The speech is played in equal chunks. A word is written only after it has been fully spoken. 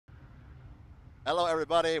Hello,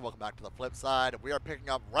 everybody. Welcome back to the flip side. We are picking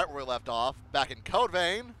up right where we left off, back in Code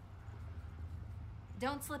Vein.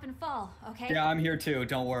 Don't slip and fall, okay? Yeah, I'm here too.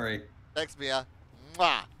 Don't worry. Thanks, Mia.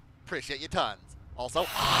 Mwah. Appreciate you tons. Also,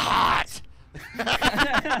 hot. But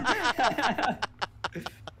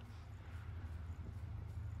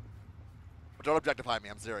don't objectify me.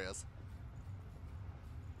 I'm serious.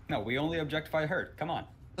 No, we only objectify her. Come on.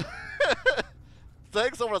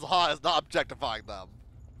 Saying someone's hot is not objectifying them.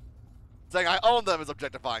 Saying I own them is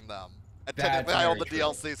objectifying them. And That's technically, I own the very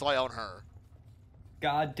true. DLC, so I own her.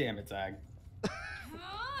 God damn it, Zag.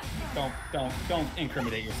 Don't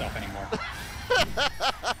incriminate yourself anymore.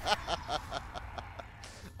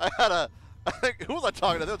 I think, who was I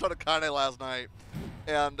talking to? I think I was talking to Kane last night.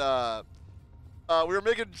 And, we were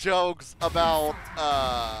making jokes about,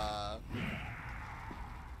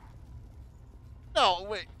 no,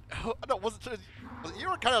 wait. No, was it you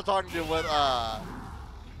were kind of talking to when,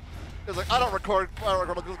 it was like, I don't record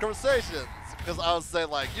those conversations. Because I was saying,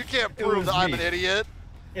 like, you can't prove that I'm an idiot.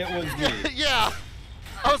 It was me. Yeah.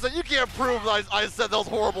 I was like, you can't prove that I said those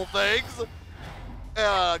horrible things.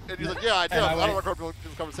 And he's like, yeah, I do. I don't record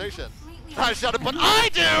this conversation. And I shouted, but I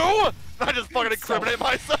do! And I just fucking incriminate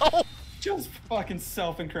myself. Just fucking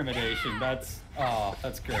self-incrimination. That's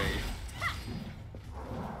great.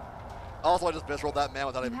 Also, I just visceraled that man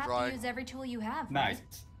without even You have trying. to use every tool you have. Nice.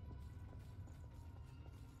 Right?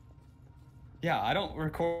 Yeah, I don't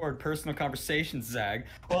record personal conversations, Zag.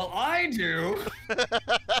 Well, I do.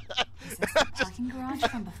 Is this the parking garage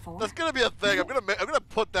from before? That's gonna be a thing. I'm gonna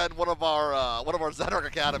put that in one of our Zagnerock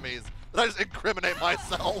academies. That I just incriminate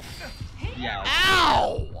myself. Yeah.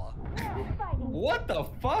 Ow! What the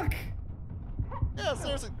fuck? Yeah,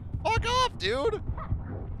 seriously, fuck off, dude.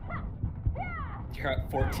 You're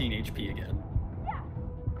at 14 HP again.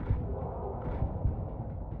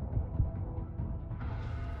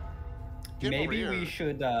 Get over Maybe here. we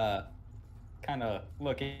should kind of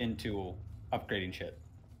look into upgrading shit.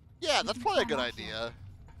 Yeah, that's probably a good idea.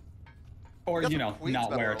 Or, Got you some know, queens not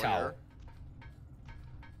medal wear a towel. earlier.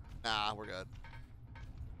 Nah, we're good.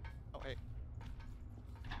 Oh, hey.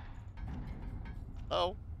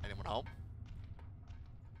 Oh, anyone home?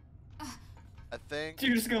 I think.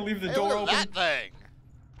 You're just gonna leave the Hey, door look open? at that thing.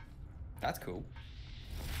 That's cool.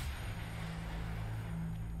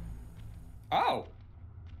 Oh,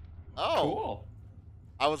 Oh, cool.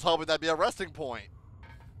 I was hoping that'd be a resting point.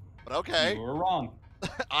 But okay. You were wrong.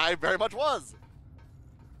 I very much was.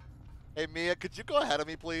 Hey, Mia, could you go ahead of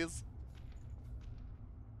me, please?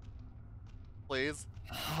 Please?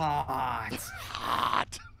 Hot.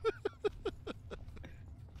 Hot.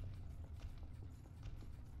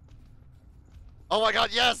 Oh my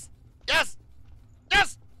god, yes! Yes!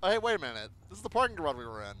 Yes! Oh, hey, wait a minute. This is the parking garage we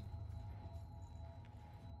were in.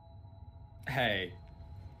 Hey,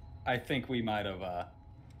 I think we might have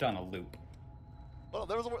done a loop. Well,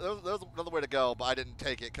 there was another way to go, but I didn't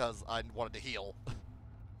take it because I wanted to heal.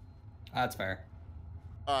 That's fair.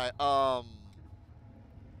 Alright,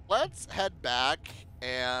 let's head back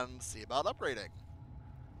and see about upgrading.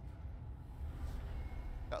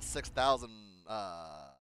 Got 6,000,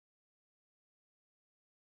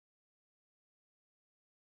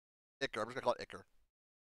 Icker. I'm just gonna call it Icker.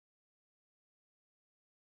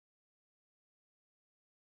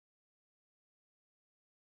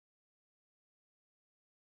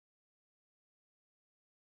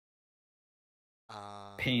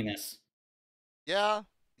 Penis. Yeah,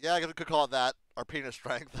 I guess we could call it that. Our penis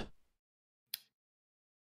strength.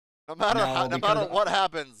 No matter No, how, no because matter what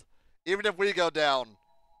happens, even if we go down,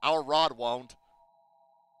 our rod won't.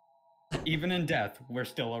 Even in death, we're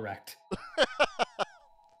still erect.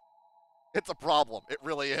 It's a problem. It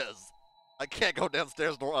really is. I can't go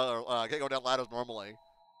downstairs. I can't go down ladders normally.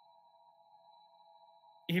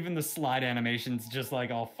 Even the slide animation's just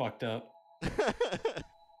like all fucked up.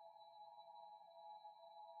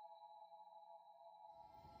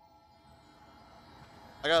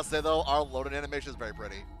 I gotta say though, our loading animation is very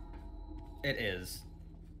pretty. It is.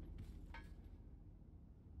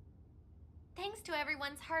 Thanks to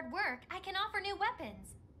everyone's hard work, I can offer new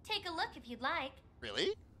weapons. Take a look if you'd like.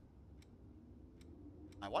 Really?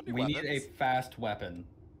 I want new We weapons. need a fast weapon.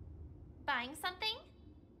 Buying something?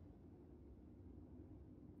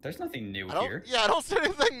 There's nothing new I don't, here. yeah, I don't see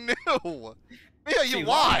anything new. Mia, you She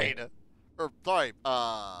lied. lied. Or sorry,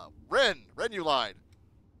 Ren, you lied.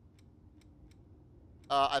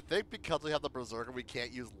 I think because we have the Berserker, we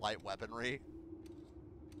can't use light weaponry.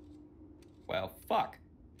 Well, fuck.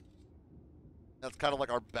 That's kind of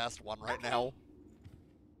like our best one right now.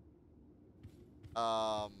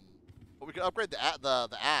 But we can upgrade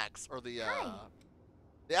the axe or the Hi.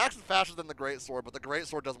 the axe is faster than the great sword, but the great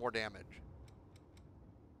sword does more damage.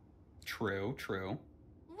 True, true.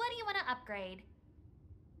 What do you want to upgrade?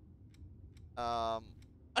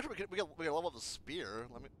 Actually, we can level up the spear.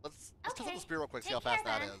 Let's test out Okay, the spear real quick. See take how fast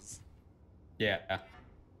care that then. is. Yeah.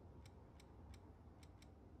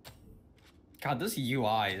 God, this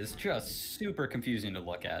UI is just super confusing to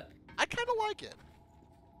look at. I kind of like it.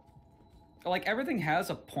 Like, everything has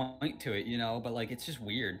a point to it, you know, but, like, it's just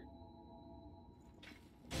weird.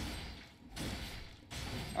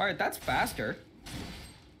 Alright, that's faster.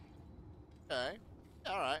 Okay.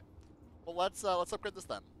 All right. Well, let's upgrade this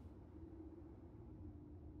then.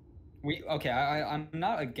 Okay, I'm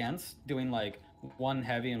not against doing, like, one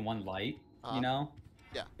heavy and one light, you know?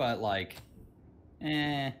 Yeah. But, like,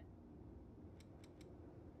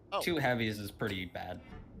 Oh. 2 heavies is pretty bad.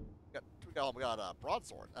 We got a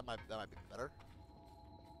broadsword. That might be better.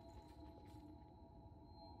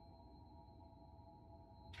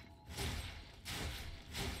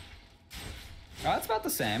 Oh, that's about the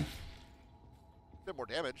same. A bit more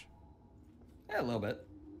damage. Yeah, a little bit.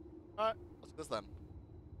 All right. Let's do this then.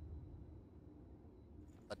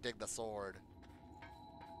 I dig the sword.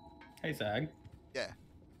 Hey, Zag. Yeah.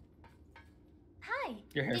 Hi.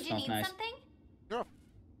 Your hair Did you smells need nice. something? Get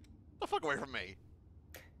the fuck away from me.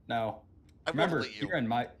 No. I Remember, won't let you. you're in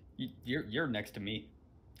my... You're next to me.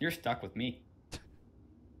 You're stuck with me.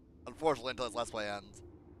 Unfortunately, until this Let's Play ends.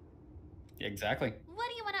 Exactly. What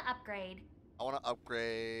do you want to upgrade? I want to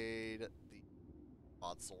upgrade the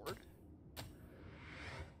broadsword.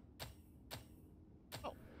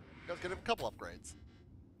 Oh, you guys get a couple upgrades.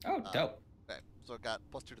 Oh, dope. Okay, so it got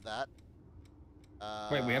 +2 to that.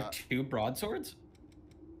 Wait, we have 2 broadswords?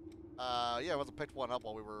 Yeah, I wasn't picked one up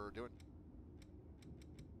while we were doing.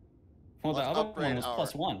 Well, the Let's other upgrade one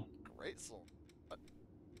was +1. Great sword.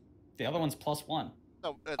 The other one's +1.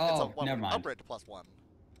 No, it's Oh, a one never mind. upgrade to +1.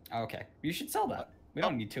 Okay. You should sell that. We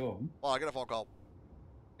don't need 2 of them. Well, I get a phone call.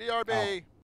 BRB.